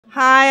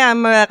Hi,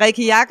 I'm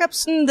Rikke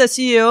Jakobsen, the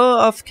CEO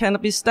of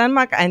Cannabis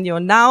Danmark, and you're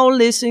now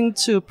listening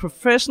to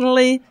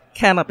Professionally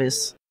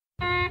Cannabis.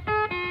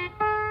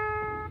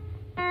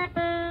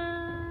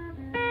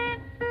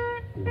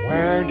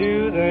 Where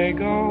do they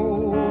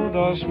go,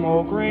 the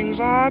smoke rings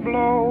I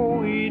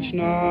blow each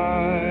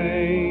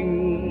night?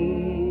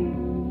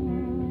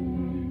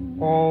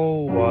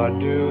 Oh, what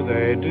do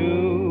they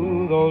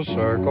do, those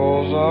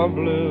circles of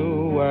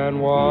blue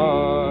and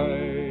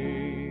white?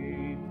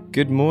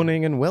 Good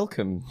morning and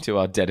welcome to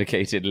our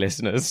dedicated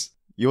listeners.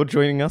 You're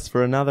joining us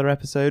for another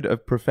episode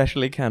of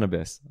Professionally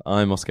Cannabis.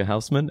 I'm Oscar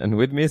Houseman, and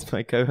with me is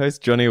my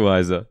co-host Johnny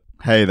Weiser.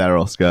 Hey there,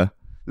 Oscar.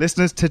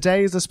 Listeners,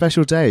 today is a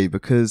special day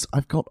because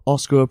I've got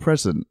Oscar a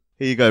present.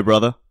 Here you go,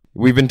 brother.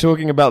 We've been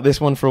talking about this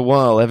one for a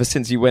while, ever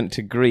since you went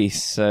to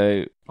Greece,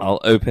 so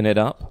I'll open it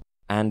up.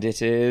 And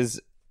it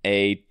is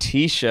a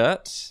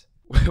t-shirt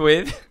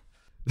with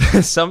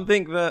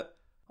something that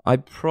I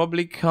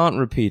probably can't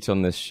repeat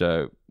on this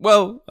show.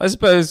 Well, I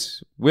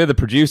suppose we're the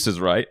producers,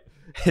 right?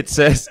 It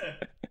says,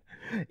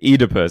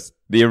 Oedipus,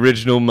 the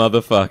original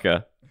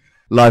motherfucker.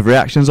 Live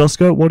reactions,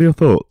 Oscar. What are your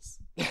thoughts?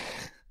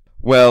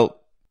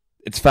 Well,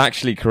 it's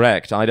factually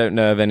correct. I don't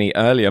know of any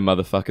earlier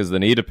motherfuckers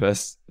than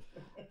Oedipus.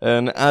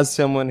 And as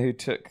someone who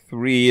took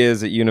 3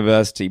 years at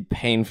university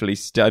painfully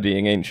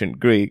studying ancient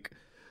Greek,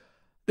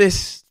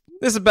 this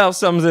about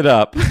sums it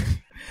up.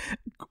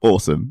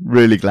 Awesome.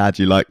 Really glad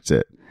you liked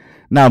it.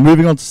 Now,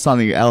 moving on to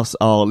something else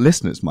our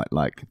listeners might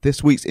like.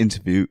 This week's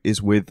interview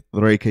is with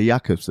Rikke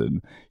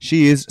Jakobsen.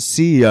 She is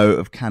CEO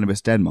of Cannabis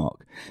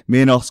Denmark.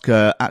 Me and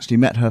Oscar actually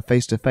met her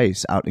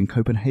face-to-face out in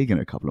Copenhagen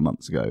a couple of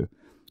months ago.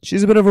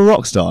 She's a bit of a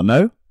rock star,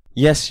 no?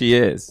 Yes, she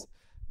is.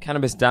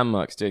 Cannabis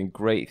Danmark's doing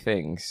great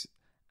things.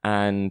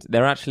 And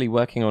they're actually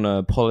working on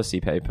a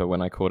policy paper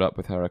when I caught up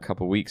with her a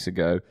couple of weeks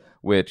ago,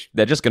 which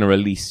they're just going to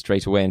release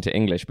straight away into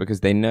English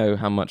because they know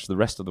how much the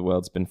rest of the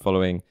world's been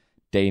following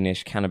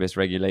Danish cannabis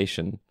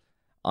regulation.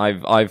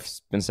 I've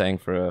been saying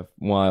for a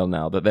while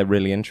now that they're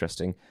really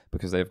interesting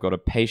because they've got a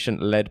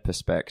patient-led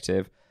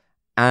perspective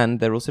and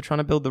they're also trying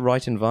to build the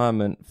right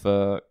environment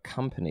for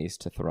companies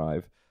to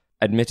thrive.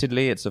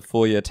 Admittedly, it's a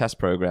 4-year test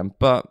program,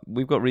 but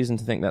we've got reason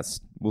to think that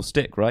will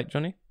stick, right,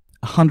 Johnny?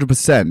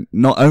 100%.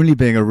 Not only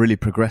being a really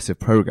progressive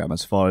program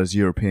as far as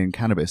European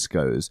cannabis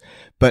goes,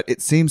 but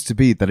it seems to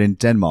be that in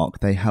Denmark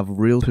they have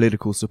real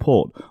political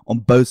support on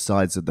both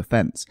sides of the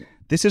fence.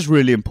 This is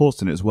really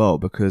important as well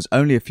because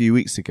only a few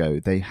weeks ago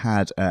they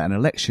had an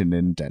election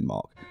in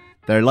Denmark.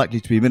 There are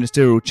likely to be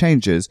ministerial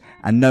changes,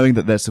 and knowing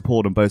that there's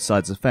support on both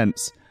sides of the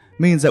fence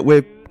means that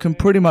we can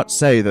pretty much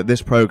say that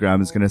this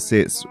program is going to see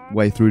its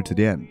way through to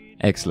the end.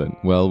 Excellent.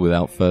 Well,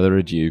 without further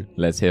ado,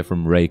 let's hear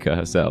from Rikke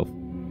herself.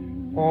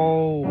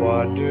 Oh,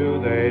 what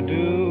do they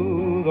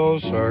do,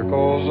 those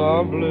circles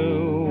of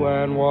blue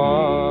and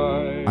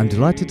white? I'm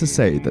delighted to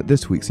say that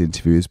this week's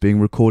interview is being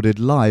recorded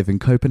live in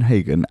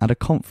Copenhagen at a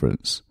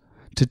conference.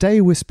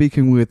 Today we're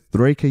speaking with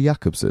Rikke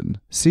Jakobsen,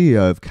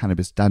 CEO of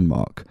Cannabis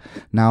Danmark.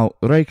 Now,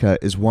 Rikke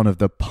is one of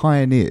the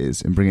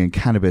pioneers in bringing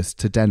cannabis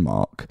to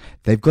Denmark.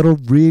 They've got a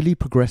really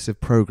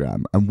progressive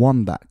program and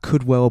one that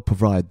could well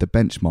provide the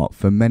benchmark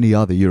for many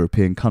other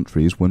European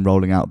countries when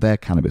rolling out their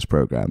cannabis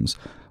programs.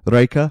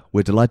 Rikke,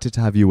 we're delighted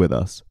to have you with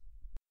us.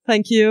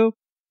 Thank you.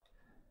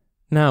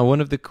 Now,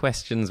 one of the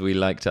questions we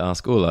like to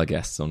ask all our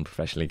guests on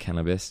Professionally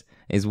Cannabis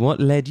is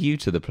what led you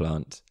to the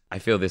plant? I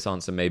feel this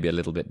answer may be a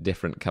little bit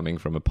different coming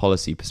from a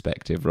policy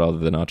perspective rather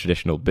than our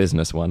traditional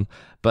business one,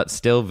 but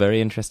still very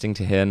interesting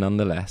to hear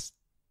nonetheless.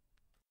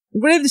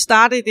 It really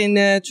started in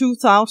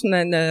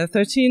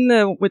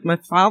 2013 with my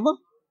father,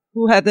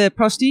 who had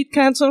prostate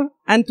cancer,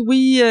 and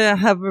we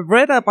have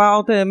read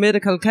about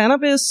medical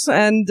cannabis,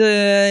 and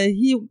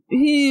he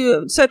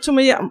said to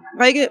me,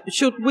 Rikke,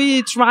 should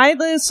we try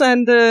this,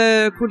 and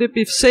could it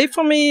be safe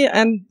for me?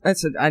 And I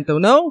said, I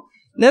don't know,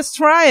 let's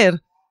try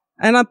it.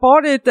 And I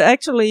bought it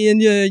actually in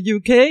the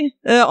UK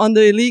on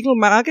the illegal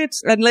market,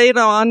 and later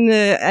on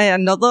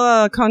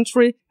another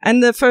country.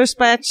 And the first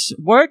batch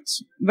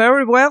worked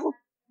very well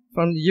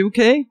from the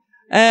UK,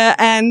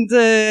 and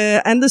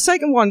the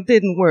second one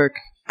didn't work.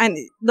 And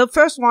the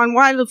first one,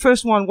 while the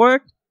first one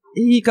worked,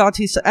 he got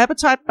his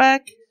appetite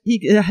back.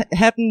 He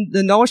had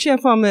the nausea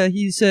from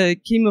his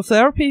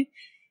chemotherapy,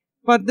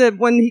 but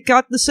when he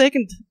got the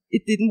second,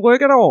 it didn't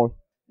work at all.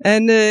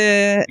 And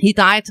he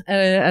died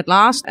at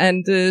last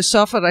and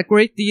suffered a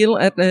great deal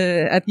at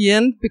the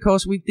end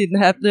because we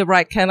didn't have the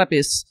right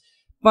cannabis.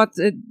 But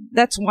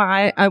that's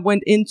why I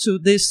went into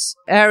this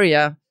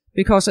area,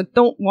 because I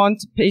don't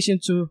want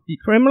patients to be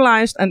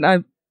criminalized and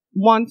I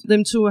want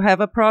them to have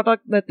a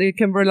product that they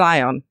can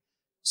rely on.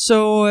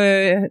 So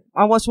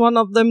I was one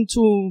of them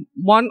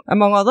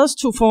among others,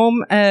 to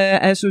form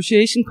an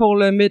association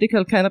called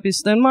Medical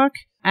Cannabis Denmark.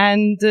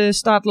 And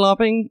start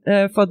lobbying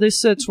for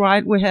this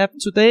trial we have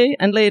today.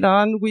 And later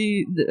on,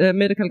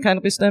 Medical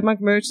Cannabis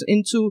Denmark merged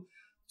into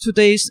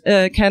today's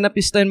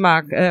Cannabis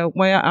Denmark,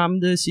 where I'm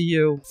the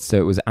CEO. So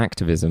it was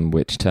activism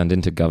which turned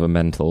into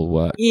governmental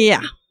work.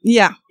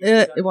 Yeah,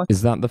 it was.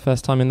 Is that the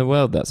first time in the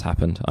world that's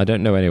happened? I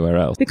don't know anywhere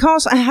else.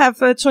 Because I have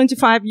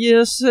 25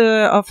 years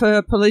of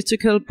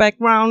political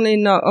background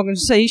in an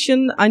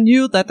organization, I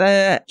knew that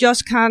I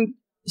just can't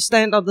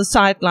stand on the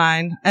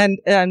sideline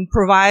and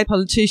provide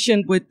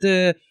politicians with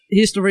the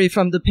history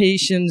from the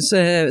patients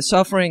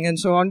suffering and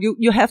so on.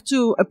 You have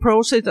to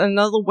approach it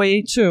another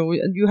way too.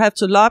 You have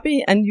to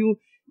lobby, and you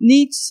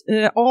need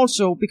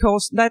also,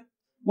 because that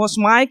was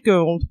my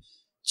goal,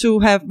 to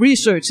have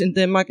research in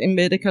Denmark in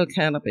medical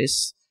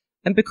cannabis.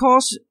 And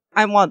because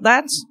I want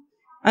that,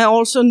 I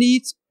also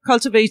need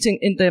cultivating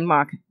in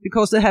Denmark,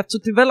 because they have to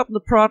develop the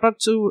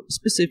product to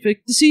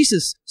specific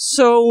diseases.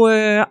 So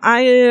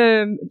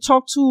I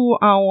talked to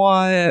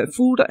our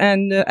food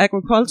and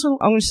agricultural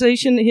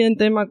organization here in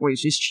Denmark,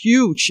 which is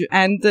huge,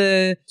 and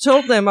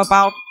told them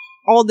about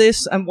all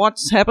this and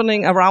what's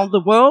happening around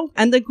the world.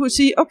 And they could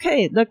see,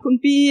 okay, there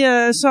could be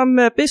some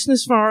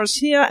business for us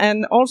here,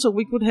 and also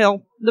we could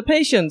help the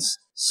patients.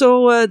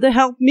 So they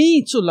helped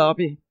me to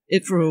lobby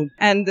it through.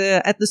 And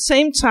at the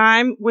same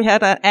time, we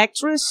had an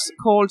actress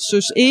called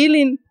Søs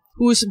Elin,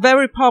 who is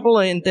very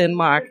popular in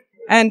Denmark.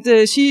 And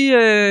she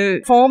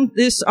formed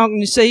this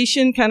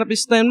organization,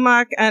 Cannabis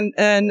Denmark, and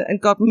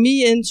got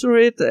me into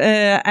it,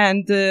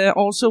 and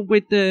also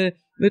with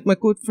my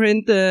good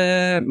friend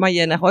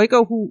Marianne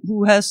Højgaard,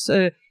 who has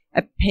a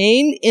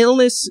pain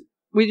illness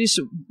which is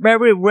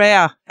very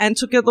rare. And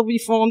together we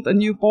formed a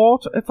new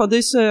board for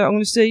this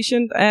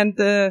organization, and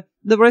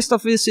the rest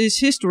of this is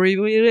history.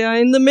 We are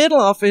in the middle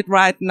of it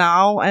right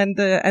now, and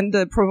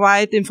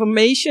provide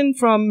information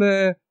from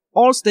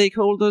all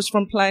stakeholders,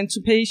 from client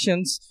to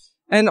patients,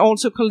 and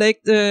also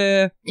collect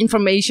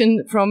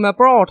information from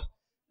abroad,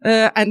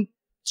 and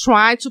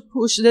try to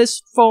push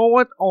this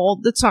forward all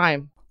the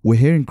time. We're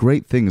hearing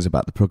great things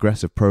about the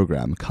progressive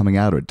program coming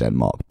out of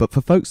Denmark, but for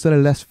folks that are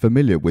less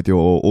familiar with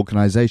your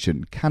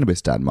organisation,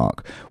 Cannabis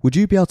Danmark, would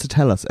you be able to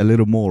tell us a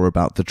little more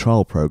about the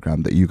trial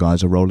program that you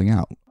guys are rolling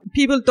out?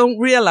 People don't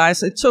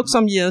realize it took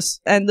some years,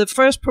 and the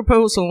first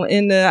proposal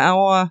in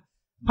our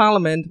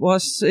parliament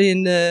was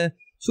in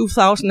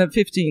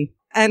 2015.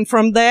 And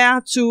from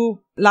there to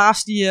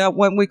last year,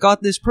 when we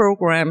got this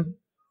program,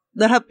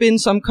 there have been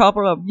some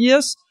couple of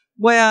years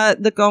where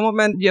the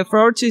government, the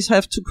authorities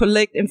have to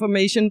collect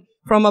information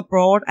from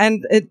abroad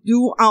and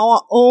do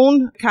our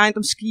own kind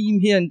of scheme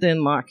here in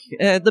Denmark.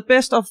 The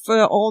best of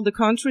all the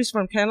countries,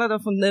 from Canada,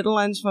 from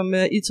Netherlands, from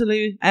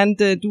Italy, and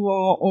do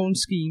our own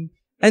scheme.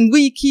 And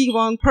we keep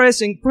on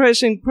pressing.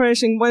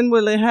 When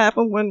will it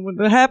happen? When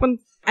will it happen?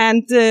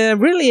 And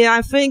really,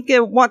 I think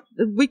what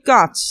we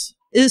got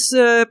is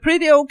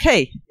pretty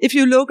okay. If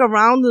you look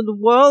around in the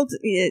world,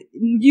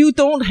 you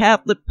don't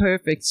have the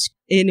perfect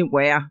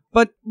anywhere.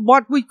 But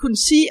what we could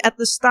see at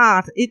the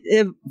start,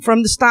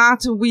 from the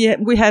start,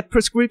 we had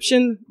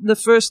prescription the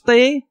first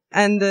day,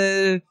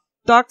 and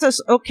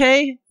doctors,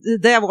 okay,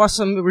 there was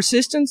some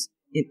resistance.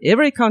 In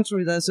every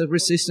country, there's a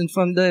resistance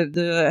from the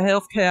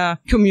healthcare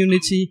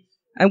community.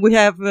 And we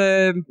have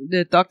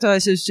the Doctor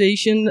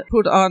Association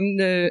put on,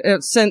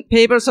 sent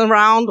papers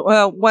around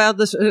where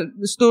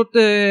stood,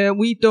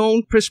 we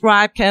don't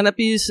prescribe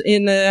cannabis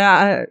in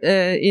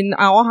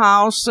our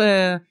house.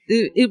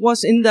 It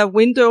was in the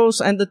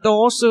windows and the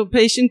doors, so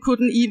patient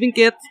couldn't even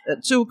get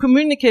to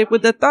communicate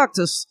with the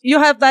doctors. You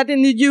have that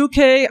in the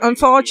UK,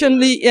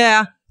 unfortunately,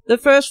 yeah. The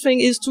first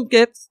thing is to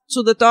get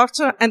to the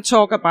doctor and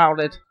talk about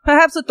it.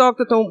 Perhaps the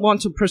doctor don't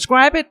want to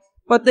prescribe it,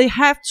 but they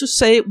have to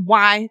say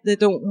why they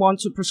don't want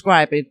to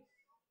prescribe it.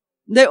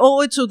 They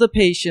owe it to the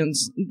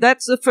patients.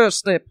 That's the first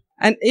step.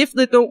 And if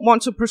they don't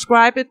want to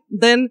prescribe it,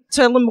 then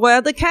tell them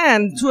where they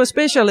can, to a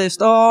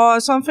specialist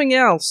or something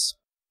else.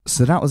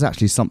 So that was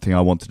actually something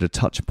I wanted to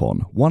touch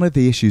upon. One of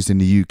the issues in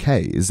the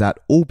UK is that,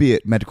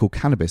 albeit medical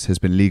cannabis has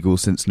been legal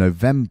since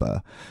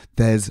November,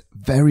 there's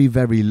very,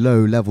 very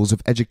low levels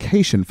of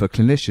education for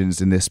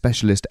clinicians in this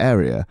specialist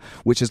area,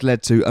 which has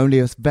led to only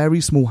a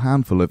very small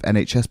handful of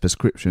NHS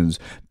prescriptions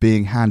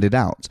being handed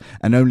out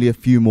and only a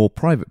few more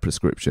private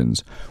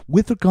prescriptions.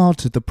 With regard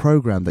to the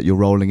program that you're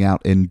rolling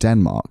out in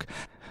Denmark,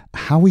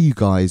 how are you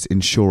guys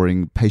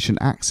ensuring patient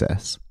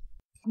access?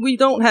 We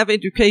don't have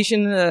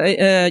education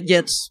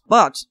yet,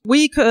 but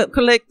we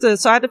collect the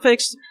side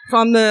effects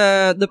from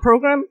the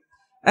program.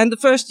 And the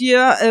first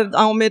year,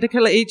 our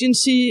medical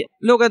agency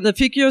looked at the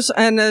figures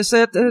and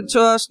said to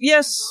us,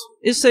 yes,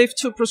 it's safe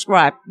to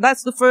prescribe.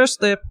 That's the first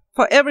step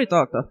for every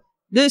doctor.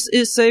 This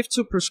is safe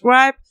to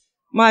prescribe.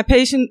 My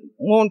patient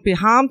won't be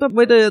harmed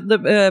with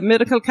the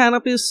medical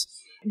cannabis.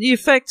 The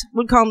effect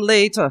will come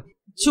later.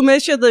 To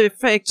measure the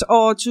effect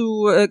or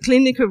to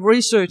clinical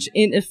research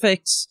in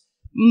effects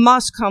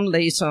must come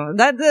later.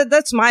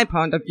 That's my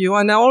point of view,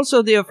 and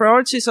also the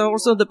authorities,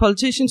 also the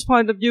politicians'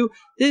 point of view.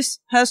 This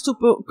has to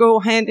go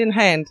hand in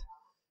hand,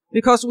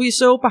 because we're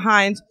so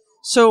behind.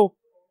 So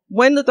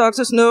when the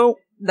doctors know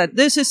that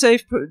this is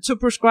safe to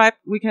prescribe,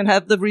 we can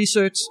have the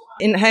research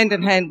in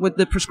hand with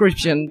the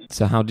prescription.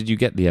 So how did you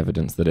get the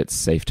evidence that it's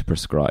safe to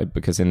prescribe?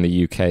 Because in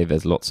the UK,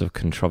 there's lots of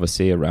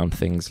controversy around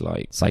things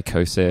like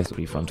psychosis,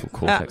 prefrontal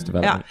cortex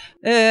development.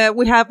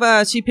 We have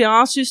a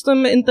CPR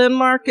system in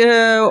Denmark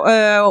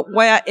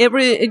where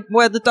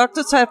the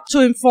doctors have to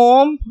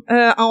inform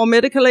our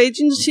medical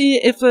agency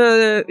if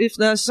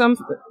there's some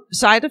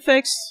side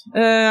effects.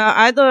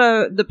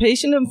 Either the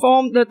patient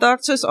inform the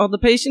doctors or the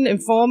patient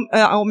inform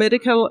our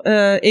medical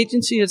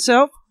agency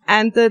itself.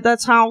 And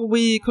that's how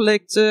we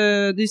collect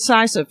the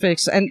side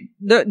effects. And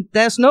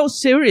there's no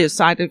serious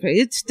side effect.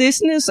 It's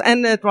dizziness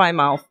and dry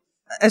mouth,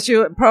 as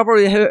you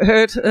probably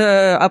heard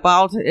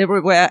about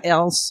everywhere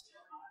else.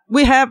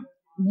 We have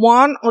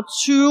 1 or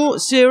 2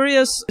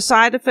 serious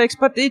side effects,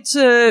 but it's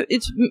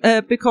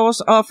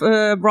because of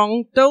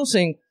wrong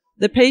dosing.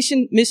 The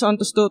patient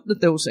misunderstood the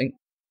dosing.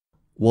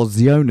 Was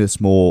the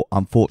onus more,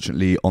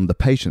 unfortunately, on the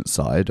patient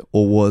side,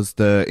 or was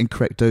the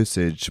incorrect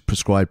dosage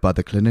prescribed by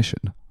the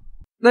clinician?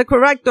 The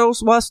correct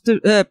dose was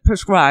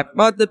prescribed,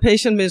 but the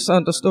patient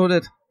misunderstood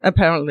it,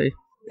 apparently.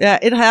 Yeah,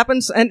 it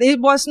happens, and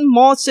it wasn't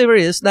more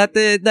serious that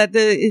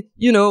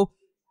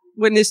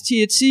when it's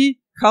THC,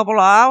 couple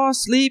of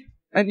hours, sleep,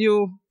 and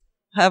you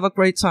have a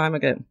great time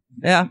again.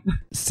 Yeah.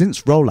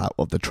 Since rollout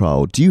of the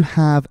trial, do you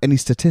have any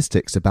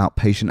statistics about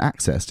patient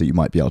access that you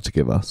might be able to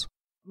give us?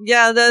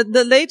 Yeah,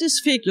 the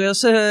latest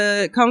figures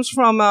comes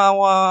from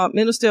our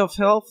Ministry of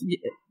Health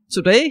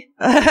today,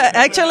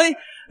 actually.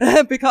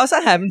 Because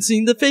I haven't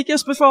seen the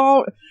figures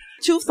before.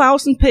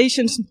 2,000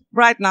 patients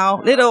right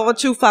now, little over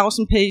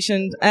 2,000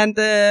 patients, and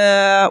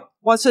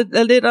was it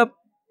a little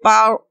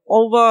about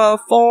over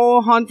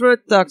 400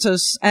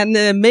 doctors, and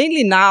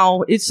mainly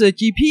now it's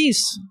GPs,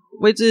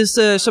 which is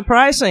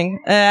surprising.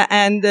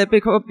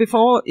 Because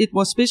before it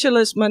was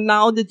specialists, but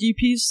now the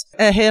GPs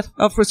ahead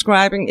of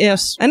prescribing.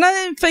 Yes, and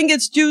I think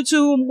it's due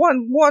to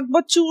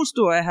what tools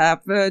do I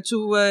have to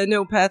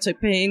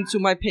neuropathic pain to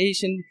my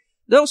patient.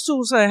 Those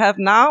tools I have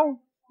now.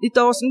 It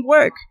doesn't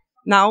work.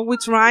 Now we're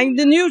trying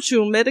the new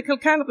tool, medical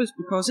cannabis,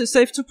 because it's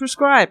safe to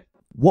prescribe.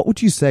 What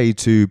would you say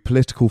to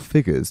political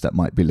figures that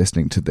might be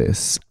listening to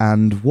this,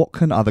 and what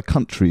can other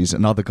countries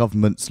and other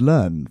governments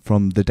learn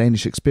from the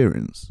Danish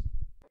experience?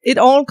 It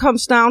all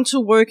comes down to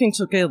working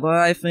together,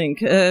 I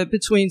think,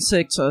 between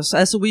sectors,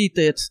 as we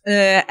did,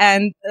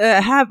 and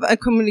have a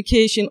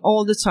communication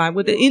all the time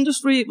with the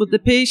industry, with the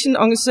patient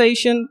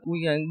organization,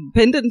 with an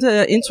independent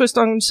interest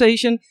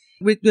organization,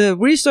 with the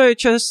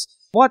researchers.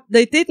 What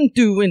they didn't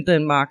do in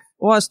Denmark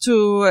was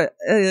to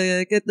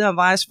get the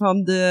advice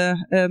from the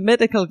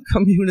medical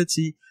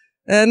community.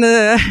 And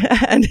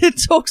it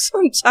took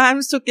some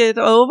time to get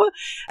over.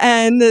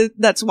 And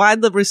that's why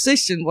the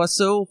resistance was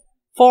so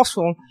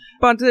forceful.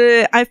 But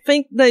I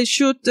think they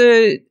should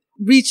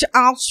reach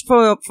out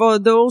for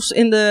those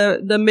in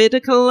the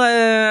medical,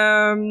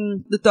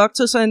 the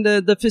doctors and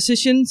the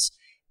physicians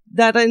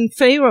that are in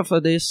favor for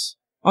this,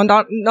 or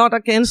not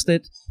against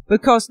it.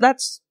 Because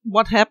that's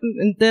what happened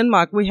in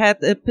Denmark. We had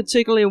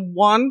particularly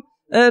one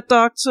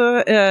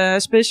doctor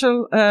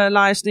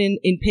specialized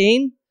in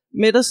pain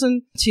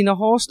medicine, Tina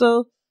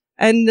Horsted,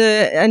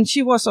 and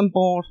she was on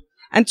board.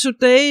 And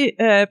today,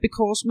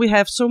 because we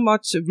have so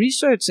much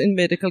research in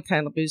medical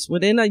cannabis,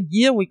 within a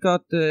year we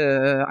got,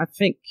 I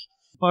think,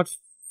 about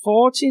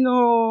 14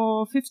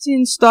 or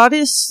 15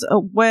 studies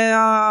where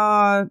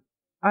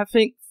I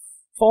think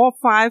 4 or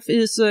 5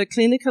 is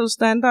clinical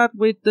standard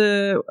with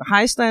the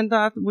high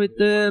standard with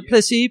the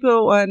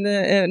placebo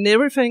and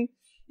everything.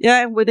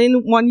 Yeah,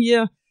 within 1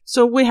 year.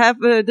 So we have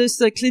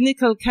this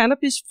clinical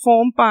cannabis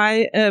formed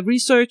by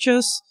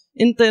researchers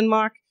in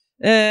Denmark,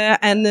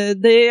 and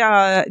they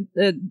are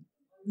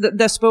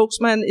the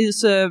spokesman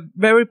is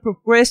very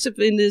progressive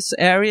in this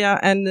area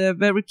and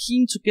very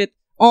keen to get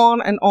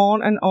on and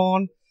on and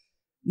on.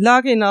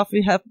 Lucky enough,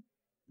 we have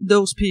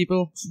those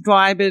people to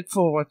drive it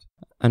forward.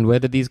 And where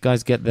did these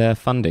guys get their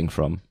funding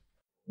from?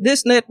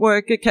 This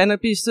network,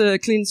 cannabis,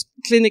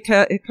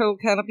 clinical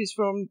cannabis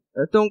from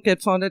don't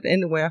get funded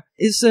anywhere.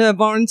 It's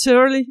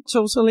voluntarily,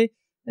 totally.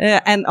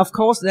 And of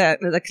course,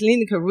 the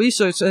clinical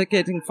research are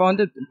getting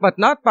funded, but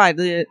not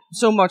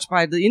so much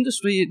by the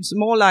industry. It's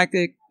more like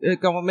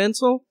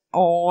governmental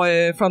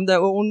or from their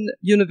own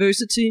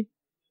university.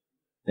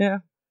 Yeah.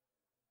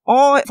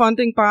 Or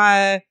funding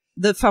by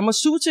the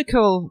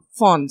pharmaceutical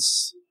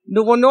funds.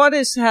 Novo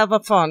Nordisk have a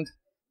fund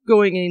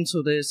going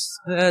into this.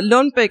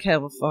 Lundbeck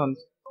have a fund.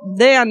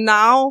 They are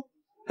now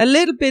a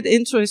little bit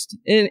interested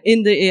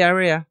in the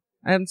area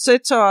and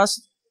said to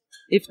us,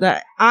 if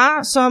there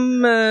are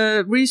some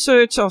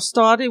research or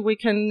study we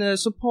can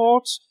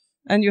support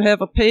and you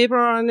have a paper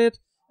on it,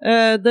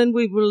 then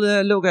we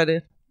will look at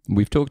it.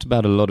 We've talked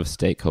about a lot of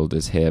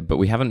stakeholders here, but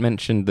we haven't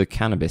mentioned the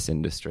cannabis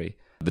industry,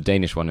 the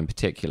Danish one in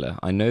particular.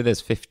 I know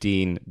there's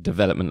 15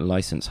 development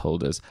license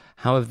holders.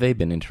 How have they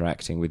been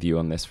interacting with you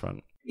on this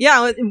front?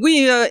 Yeah,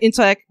 we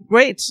interact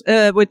great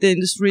with the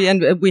industry,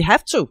 and we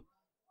have to.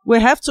 We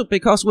have to,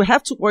 because we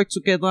have to work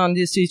together on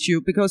this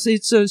issue, because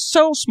it's a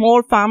so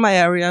small pharma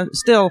area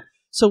still,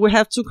 so we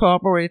have to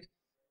cooperate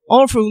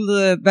all through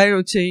the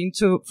value chain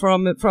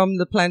from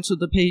the plant to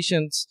the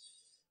patients,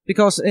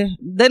 because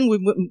then we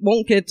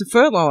won't get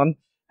further on.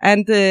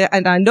 And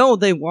I know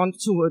they want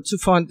to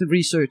fund the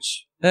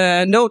research.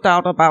 No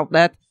doubt about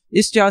that.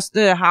 It's just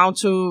how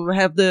to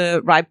have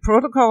the right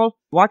protocol,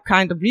 what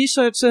kind of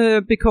research,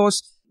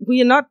 because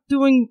we are not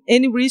doing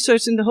any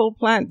research in the whole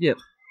plant yet.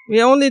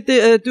 We only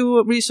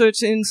do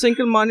research in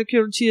single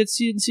molecule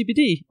THC and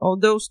CBD, or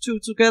those two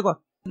together.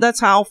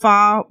 That's how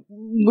far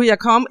we have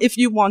come if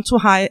you want to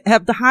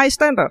have the high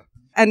standard.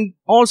 And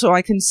also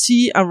I can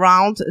see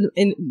around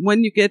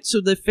when you get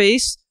to the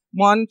phase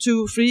 1,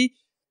 2, 3,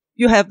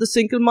 you have the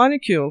single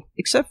molecule,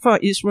 except for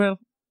Israel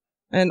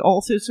and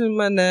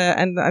autism,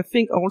 and I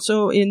think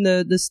also in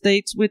the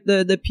States with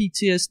the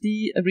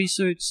PTSD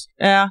research.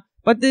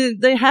 But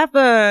they have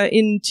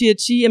in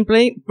THC and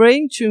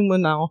brain tumor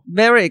now.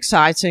 Very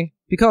exciting,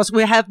 because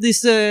we have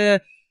this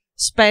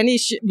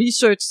Spanish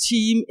research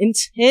team in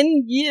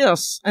 10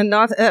 years, and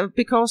not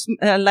because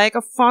lack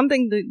of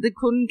funding, they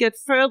couldn't get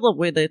further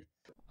with it.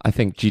 I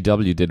think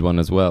GW did one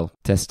as well,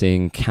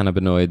 testing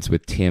cannabinoids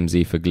with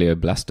TMZ for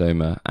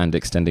glioblastoma and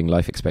extending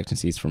life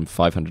expectancies from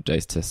 500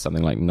 days to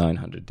something like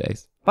 900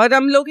 days. But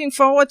I'm looking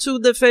forward to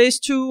the phase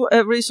 2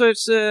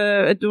 research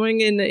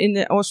doing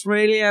in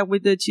Australia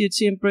with the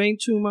THC and brain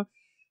tumor,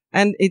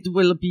 and it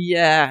will be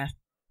a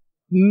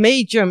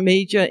major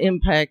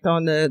impact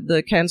on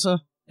the cancer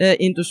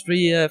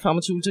industry,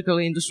 pharmaceutical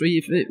industry,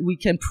 if we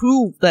can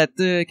prove that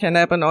the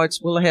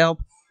cannabinoids will help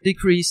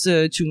decrease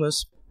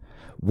tumors.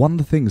 One of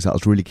the things I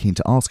was really keen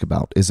to ask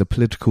about is a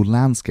political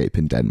landscape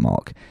in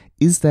Denmark.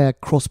 Is there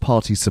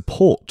cross-party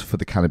support for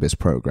the cannabis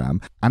program?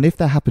 And if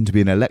there happened to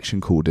be an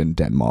election called in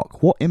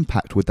Denmark, what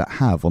impact would that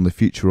have on the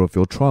future of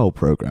your trial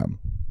program?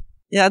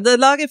 Yeah, the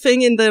lucky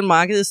thing in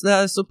Denmark is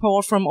there's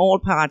support from all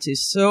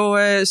parties.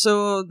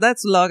 So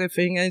that's a lucky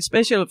thing,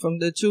 especially from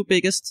the two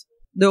biggest,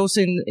 those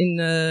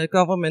in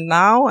government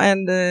now,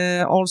 and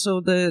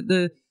also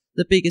the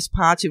biggest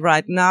party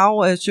right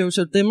now,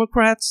 Social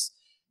Democrats.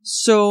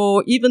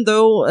 So even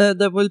though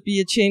there will be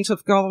a change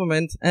of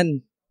government,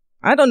 and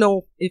I don't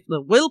know if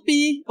there will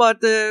be,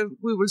 but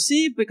we will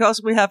see,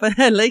 because we have an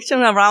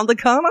election around the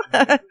corner.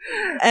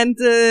 And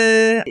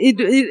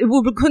it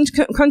will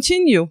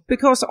continue,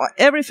 because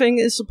everything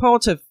is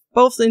supportive,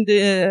 both in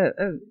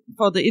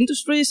for the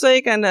industry's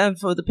sake and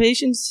for the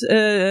patient's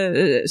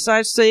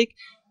side's sake.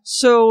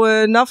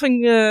 So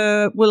nothing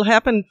will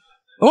happen.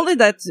 Only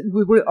that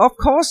we will, of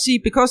course, see,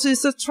 because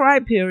it's a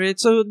trial period,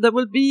 so there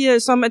will be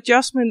some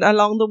adjustment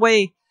along the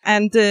way.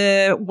 And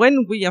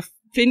when we are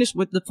finished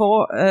with the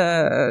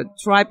 4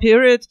 trial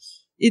period,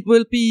 it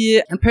will be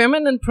a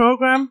permanent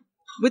program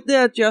with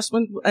the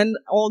adjustment and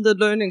all the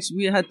learnings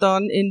we had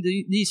done in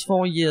these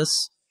 4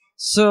 years.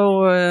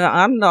 So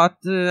I'm not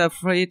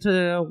afraid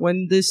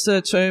when this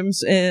term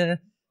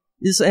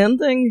is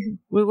ending.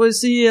 We will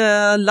see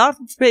a lot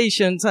of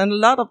patients and a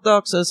lot of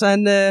doctors,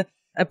 and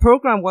a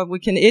program where we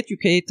can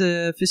educate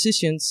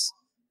physicians.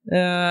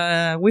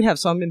 We have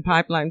some in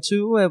pipeline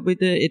too with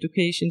the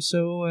education.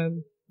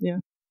 So, yeah.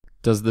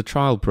 Does the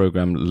trial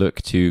program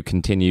look to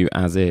continue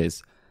as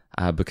is?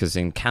 Because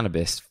in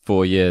cannabis,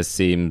 4 years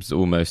seems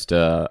almost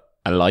a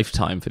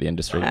lifetime for the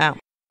industry. Yeah.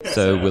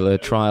 So will a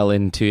trial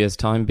in 2 years'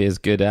 time be as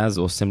good as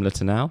or similar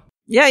to now?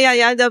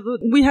 Yeah.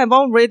 We have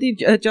already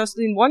just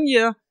in 1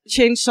 year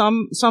changed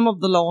some of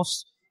the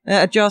laws,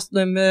 adjust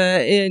them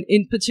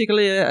in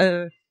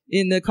particular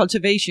in the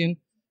cultivation.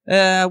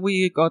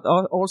 We got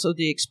also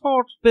the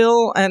export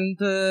bill and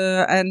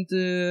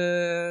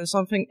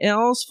something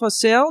else for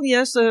sale.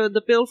 Yes,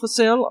 the bill for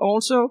sale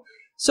also.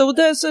 So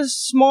there's a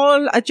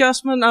small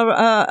adjustment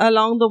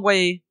along the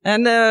way,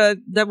 and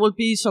there will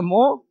be some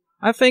more,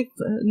 I think,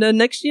 the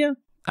next year.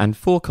 And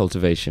for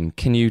cultivation,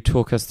 can you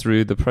talk us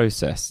through the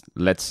process?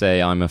 Let's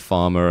say I'm a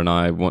farmer and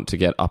I want to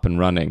get up and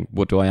running.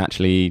 What do I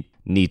actually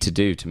need to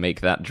do to make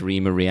that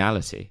dream a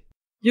reality?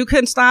 You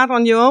can start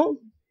on your own.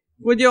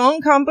 With your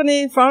own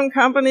company, foreign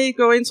company,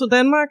 go into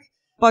Denmark,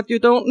 but you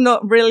don't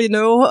really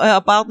know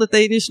about the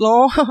Danish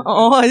law,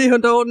 or you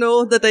don't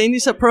know the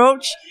Danish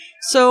approach.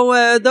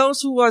 So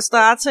those who are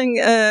starting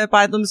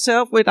by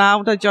themselves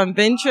without a joint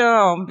venture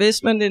or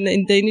investment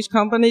in Danish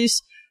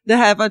companies, they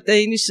have a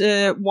Danish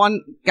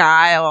one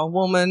guy or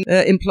woman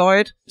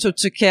employed to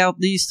take care of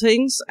these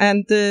things,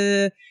 and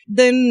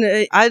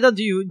then either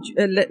you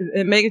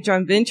make a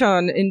joint venture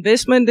on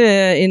investment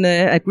in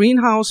a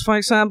greenhouse, for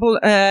example.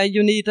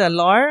 You need a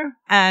lawyer,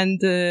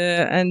 and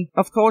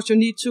of course you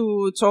need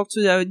to talk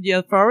to the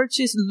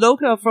authorities,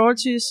 local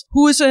authorities,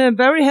 who is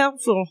very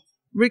helpful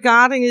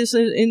regarding is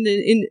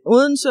in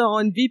Odense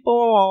or in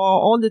Viborg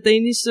or all the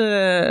Danish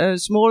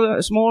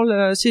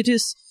small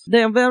cities.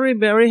 They are very,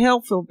 very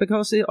helpful,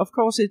 because of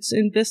course it's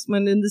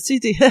investment in the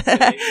city.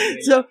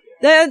 So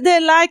they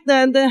like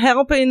the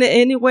help in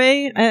any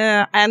way,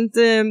 and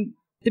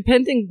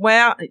depending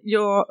where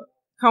your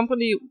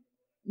company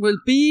will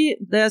be,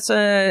 there's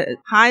a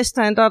high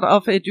standard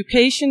of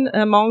education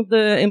among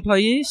the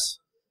employees.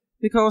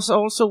 because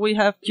also we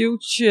have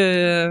huge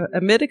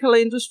medical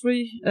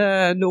industry,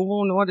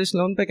 Novo Nordisk,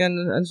 Lundbeck,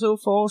 and so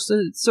forth.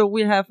 So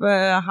we have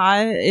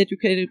high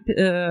educated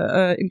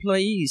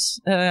employees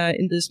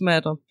in this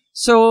matter.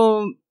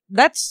 So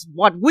that's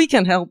what we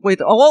can help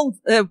with, all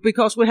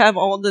because we have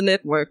all the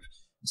network.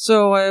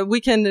 So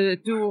we can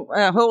do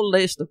a whole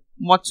list of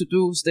what to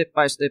do step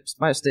by step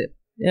by step.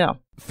 Yeah.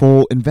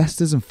 For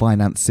investors and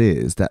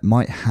financiers that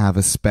might have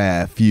a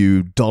spare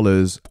few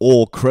dollars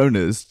or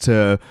kroners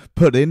to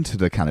put into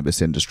the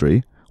cannabis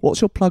industry,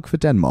 what's your plug for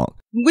Denmark?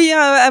 We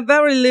are a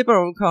very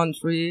liberal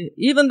country.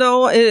 Even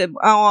though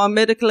our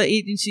medical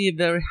agency is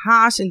very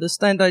harsh in the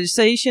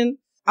standardization,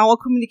 our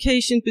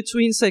communication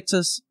between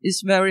sectors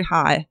is very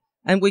high.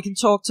 And we can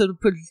talk to the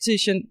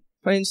politician.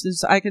 For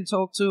instance, I can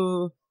talk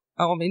to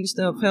our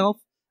Minister of Health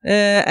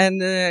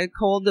and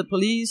call the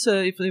police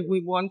if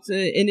we want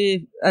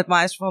any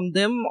advice from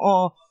them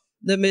or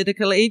the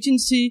medical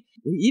agency.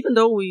 Even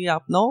though we are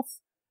up north,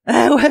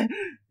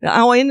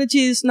 our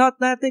energy is not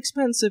that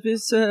expensive.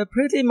 It's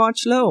pretty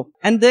much low.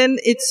 And then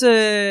it's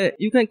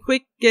you can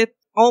quick get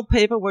all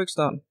paperwork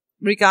done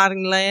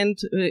regarding land,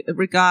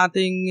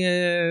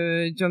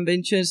 regarding joint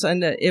ventures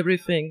and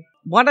everything.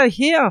 What I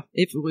hear,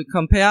 if we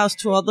compare us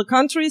to other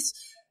countries,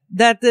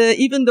 that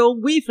even though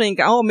we think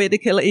our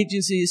medical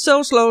agency is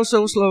so slow,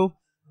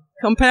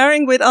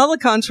 comparing with other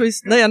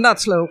countries, they are not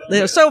slow.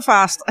 They are so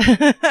fast.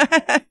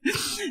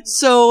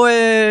 So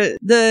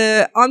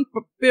the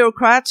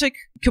unbureaucratic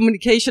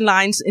communication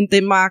lines in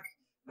Denmark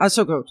are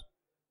so good.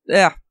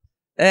 Yeah.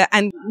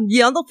 And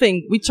the other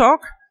thing, we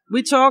talk.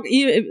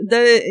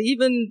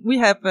 Even we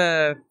have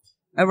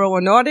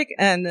aromatic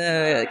and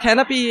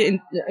cannabis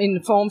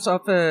in forms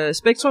of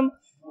spectrum.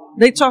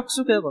 They talk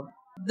together.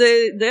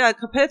 They are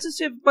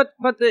competitive, but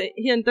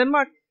here in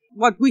Denmark,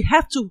 what we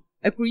have to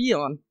agree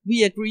on,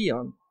 we agree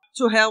on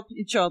to help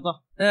each other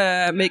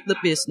make the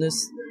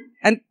business.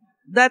 And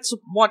that's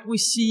what we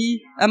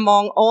see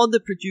among all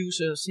the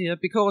producers here,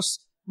 because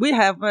we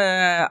have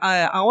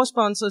our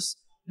sponsors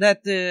that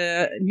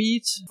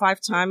meet 5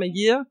 times a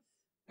year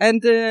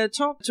and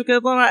talk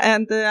together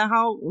and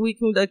how we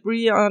could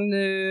agree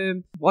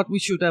on what we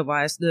should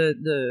advise the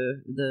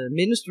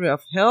Ministry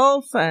of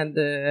Health and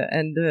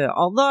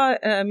other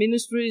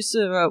ministries,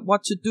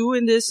 what to do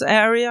in this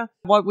area,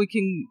 what we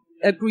can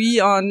agree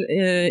on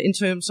in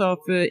terms of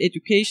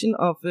education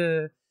of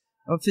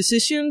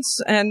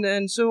physicians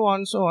and so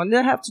on.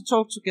 They have to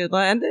talk together,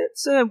 and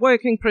it's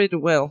working pretty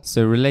well.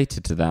 So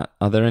related to that,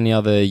 are there any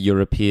other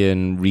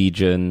European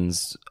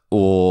regions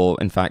or,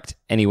 in fact,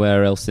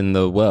 anywhere else in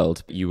the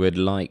world you would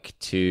like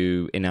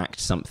to enact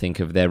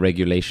something of their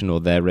regulation or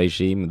their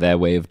regime, their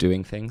way of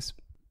doing things?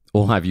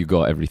 Or have you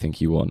got everything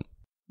you want?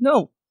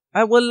 No.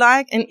 I would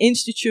like an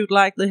institute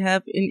like they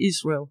have in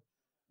Israel,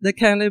 the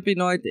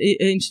Cannabinoid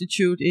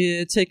Institute,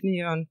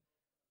 Technion.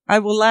 I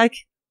would like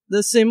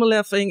the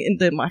similar thing in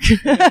Denmark.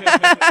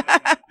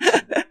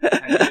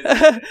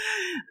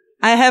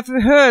 I have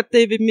heard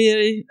David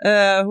Miri,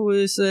 who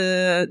is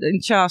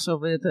in charge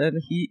of it,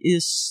 and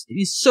he's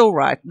so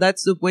right.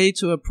 That's the way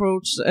to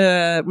approach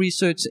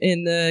research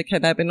in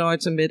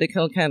cannabinoids and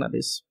medical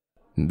cannabis.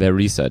 Their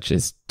research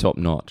is top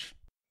notch.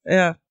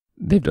 Yeah.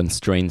 They've done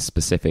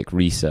strain-specific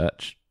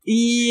research.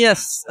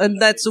 Yes,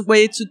 and that's the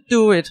way to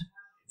do it.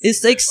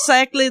 It's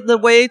exactly the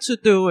way to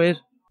do it.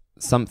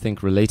 Something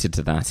related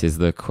to that is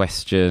the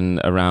question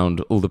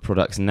around all the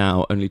products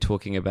now only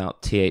talking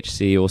about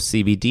THC or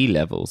CBD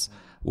levels.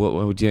 What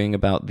we're doing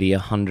about the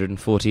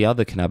 140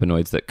 other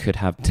cannabinoids that could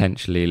have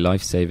potentially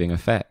life-saving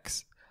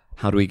effects.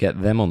 How do we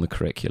get them on the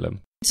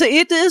curriculum? So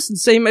it is the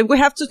same. We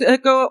have to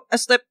go a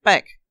step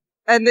back.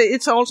 And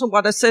it's also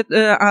what I said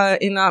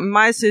in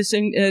my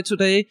session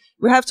today.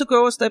 We have to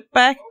go a step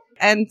back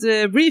and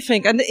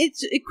rethink. And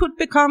it could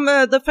become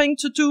the thing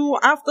to do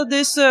after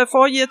this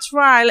 4-year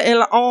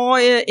trial or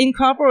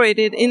incorporate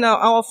it in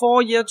our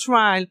 4-year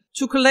trial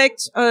to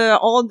collect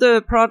all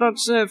the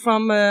products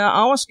from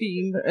our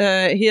scheme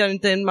here in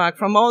Denmark,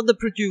 from all the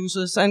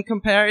producers, and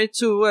compare it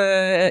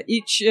to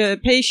each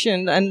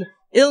patient and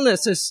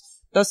illnesses.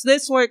 Does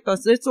this work?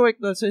 Does this work?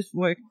 Does this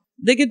work?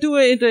 They can do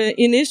it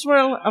in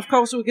Israel. Of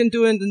course, we can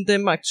do it in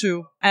Denmark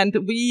too. And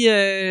we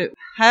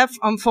have,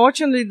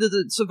 unfortunately,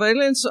 the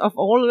surveillance of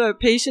all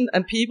patients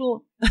and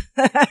people.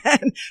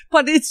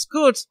 But it's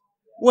good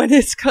when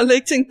it's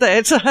collecting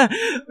data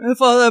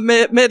for a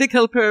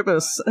medical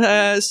purpose.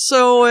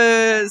 So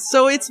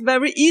it's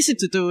very easy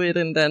to do it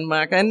in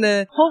Denmark.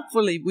 And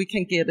hopefully we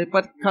can get it,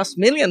 but it costs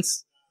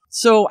millions.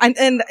 So,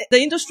 and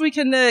the industry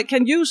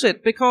can use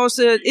it because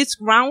it's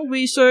ground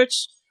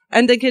research,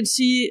 and they can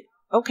see,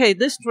 okay,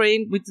 this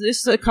strain with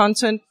this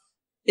content,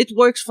 it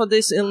works for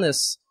this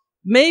illness.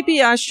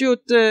 Maybe I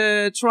should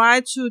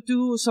try to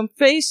do some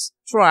phase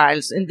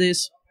trials in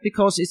this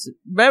because it's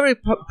very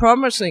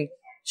promising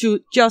to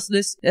just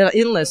this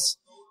illness.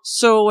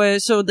 So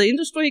the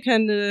industry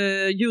can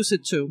use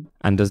it too.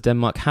 And does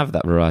Denmark have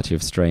that variety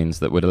of strains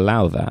that would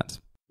allow that?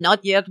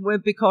 Not yet,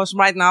 because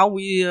right now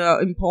we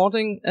are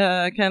importing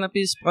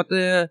cannabis, but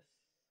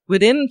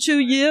within 2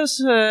 years,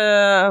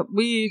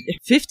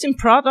 15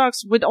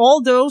 products with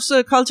all those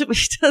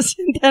cultivators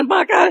in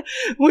Denmark.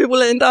 We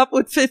will end up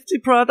with 50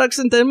 products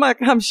in Denmark.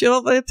 I'm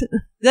sure that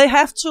they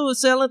have to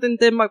sell it in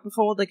Denmark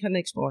before they can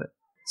export it.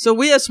 So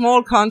we are a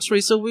small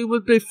country, so we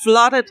will be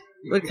flooded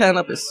with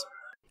cannabis.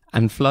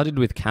 And flooded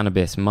with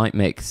cannabis might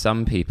make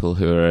some people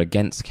who are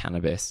against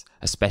cannabis,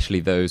 especially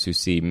those who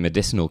see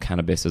medicinal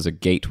cannabis as a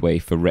gateway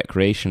for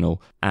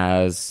recreational,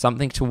 as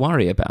something to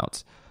worry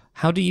about.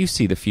 How do you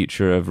see the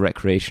future of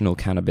recreational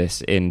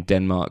cannabis in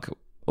Denmark,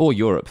 or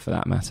Europe for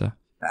that matter?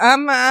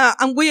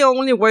 And we are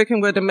only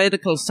working with the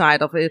medical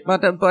side of it,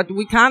 but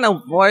we can't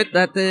avoid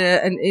that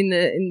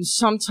in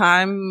some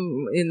time,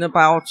 in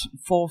about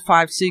 4,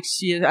 5,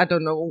 6 years, I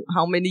don't know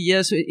how many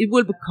years, it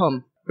will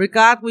become.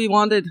 Regard we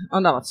want it or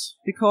not,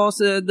 because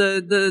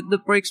the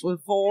bricks will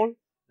fall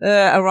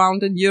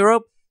around in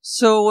Europe,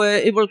 so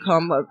it will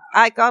come.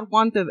 I got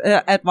one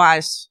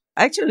advice,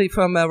 actually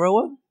from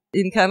Aroa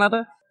in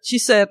Canada. She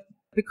said,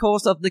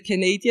 because of the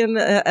Canadian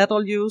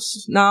adult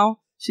use now,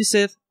 she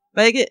said,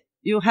 Rikke,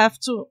 you have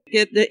to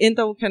get the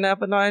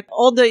endocannabinoid,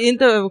 all the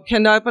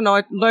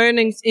endocannabinoid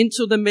learnings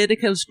into the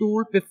medical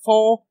school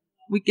before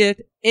we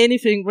get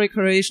anything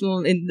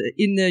recreational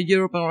in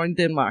Europe or in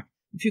Denmark.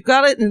 If you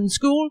got it in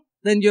school,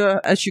 then you're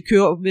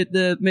secure with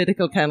the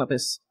medical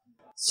cannabis.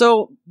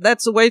 So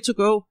that's the way to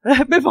go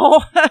before.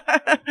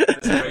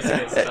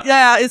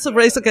 Yeah, it's a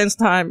race against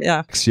time,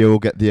 yeah. You'll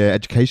get the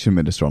education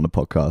minister on the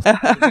podcast.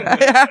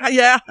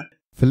 Yeah.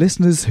 For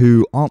listeners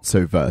who aren't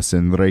so versed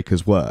in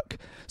Rikke's work,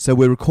 so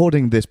we're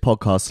recording this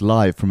podcast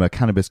live from a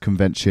cannabis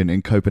convention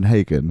in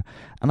Copenhagen,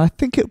 and I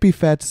think it would be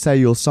fair to say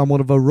you're somewhat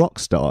of a rock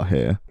star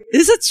here.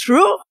 Is it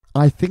true?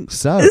 I think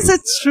so. Is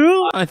it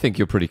true? I think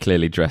you're pretty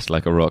clearly dressed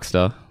like a rock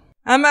star.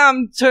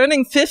 I'm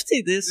turning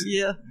 50 this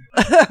year.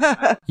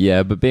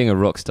 Yeah, but being a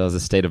rock star is a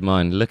state of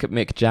mind. Look at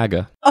Mick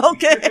Jagger.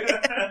 Okay.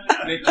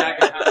 Mick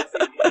Jagger.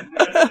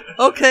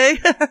 Okay.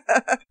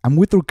 And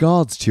with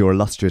regards to your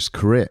illustrious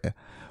career,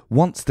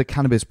 once the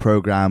cannabis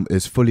program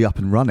is fully up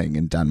and running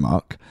in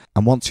Denmark,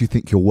 and once you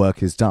think your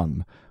work is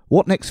done,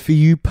 what next for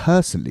you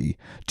personally?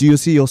 Do you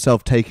see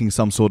yourself taking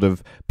some sort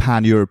of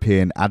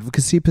pan-European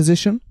advocacy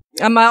position?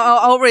 I'm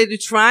already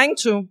trying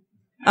to.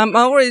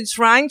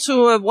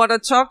 What I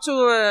talked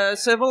to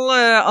several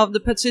of the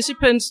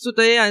participants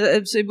today,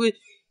 I say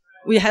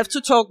we have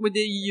to talk with the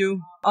EU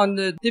on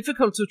the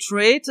difficult to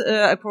trade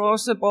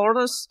across the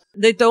borders.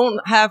 They don't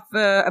have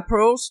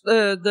approached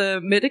the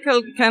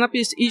medical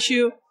cannabis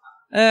issue,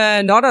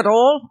 not at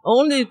all.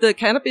 Only the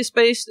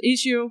cannabis-based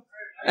issue,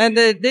 and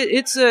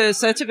it's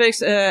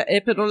Sativex,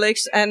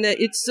 Epidiolex, and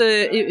it's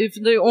if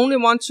they only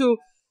want to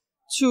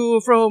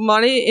throw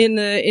money in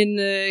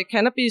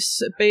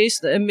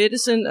cannabis-based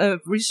medicine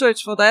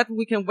research for that,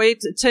 we can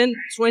wait 10,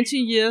 20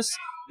 years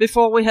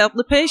before we help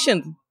the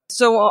patient.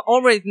 So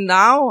already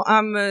now,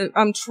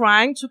 I'm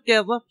trying to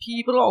gather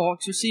people or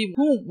to see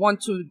who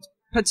want to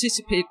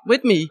participate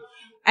with me,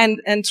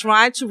 and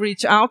try to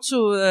reach out to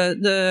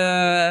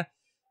the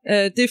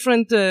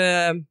different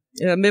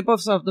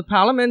members of the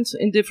parliament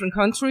in different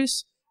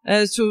countries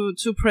to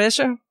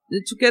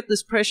get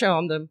this pressure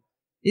on them.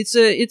 It's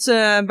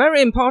a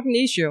very important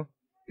issue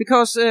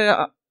because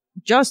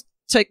just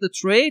take the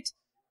trade.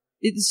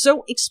 It is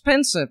so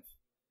expensive,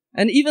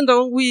 and even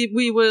though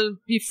we will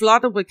be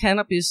flooded with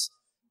cannabis,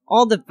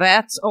 all the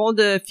VAT, all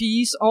the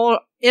fees,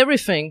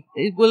 everything,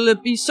 it will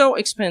be so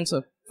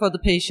expensive for the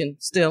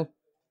patient still.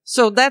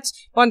 So but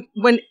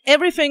when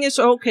everything is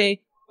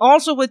okay,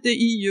 also with the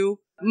EU,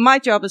 my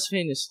job is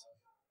finished.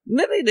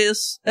 Maybe it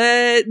is.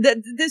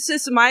 This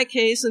is my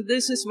case and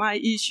this is my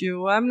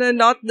issue. I'm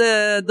not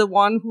the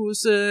one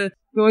who's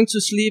going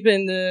to sleep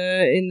in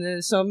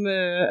some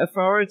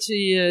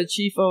authority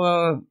chief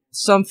or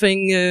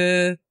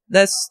something.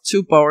 That's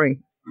too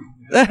boring.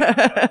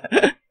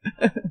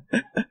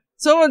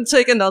 So I'll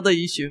take another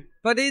issue.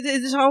 But it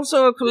is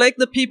also collect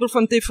the people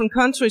from different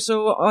countries,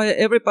 so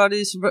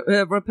everybody is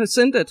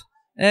represented.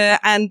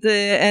 And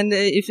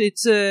if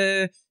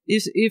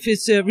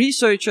it's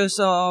researchers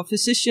or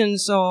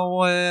physicians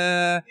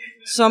or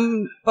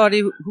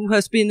somebody who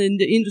has been in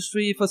the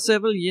industry for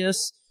several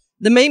years,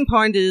 the main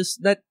point is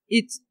that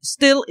it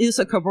still is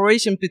a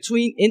cooperation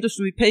between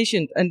industry,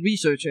 patient, and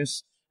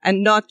researchers,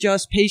 and not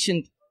just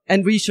patient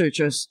and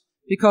researchers.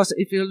 Because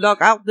if you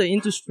lock out the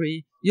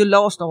industry, you're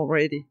lost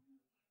already.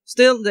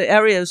 Still, the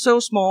area is so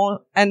small,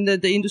 and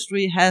the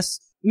industry has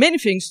many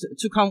things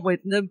to come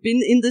with. They've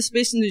been in this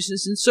business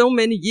in so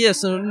many years,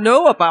 so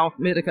know about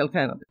medical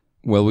cannabis.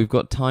 Well, we've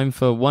got time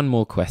for one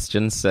more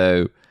question,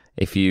 so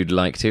if you'd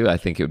like to, I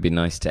think it would be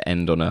nice to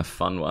end on a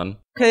fun one.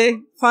 Okay,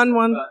 fun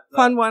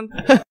one.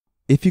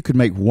 If you could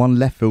make one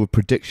left field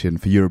prediction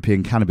for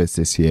European cannabis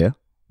this year,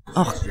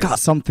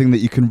 something that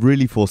you can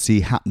really foresee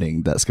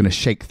happening that's going to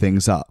shake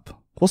things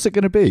up, what's it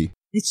going to be?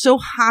 It's so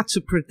hard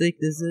to predict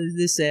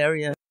this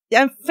area.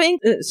 I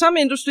think some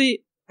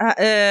industry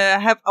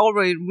have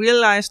already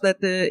realized that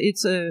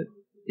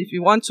if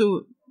you want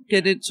to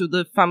get into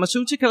the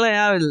pharmaceutical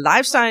area,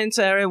 life science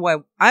area,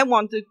 where I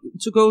wanted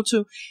to go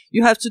to,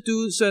 you have to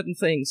do certain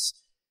things.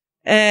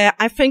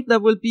 I think there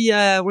will be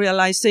a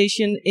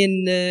realization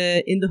in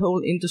the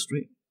whole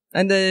industry,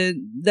 and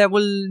there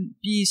will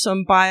be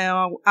some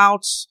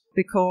buyouts,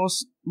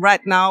 because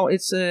right now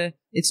it's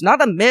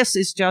not a mess,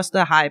 it's just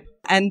a hype.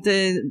 And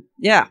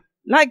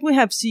like we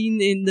have seen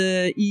in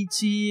the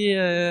ET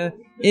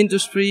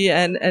industry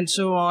and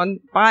so on,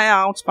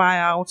 buyouts.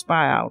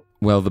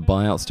 Well, the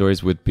buyout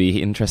stories would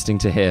be interesting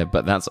to hear,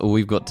 but that's all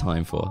we've got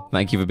time for.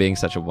 Thank you for being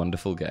such a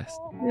wonderful guest.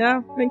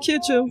 Yeah, thank you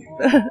too.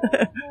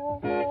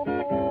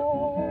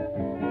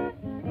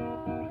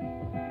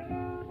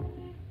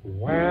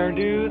 Where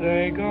do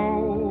they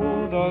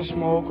go, the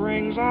smoke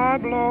rings I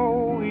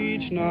blow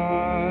each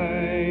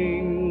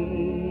night?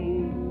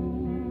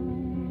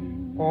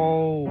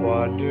 Oh,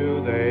 what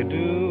do they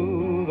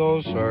do,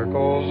 those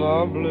circles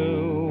of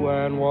blue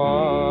and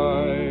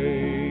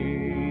white?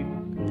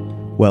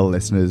 Well,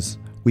 listeners,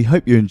 we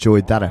hope you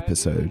enjoyed that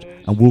episode,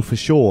 and we'll for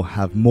sure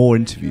have more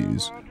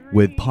interviews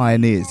with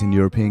pioneers in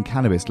European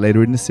cannabis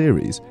later in the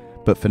series.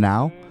 But for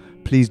now,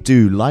 please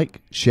do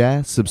like,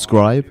 share,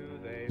 subscribe,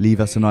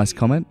 leave us a nice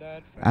comment,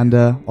 and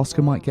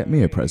Oscar might get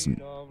me a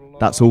present.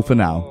 That's all for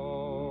now.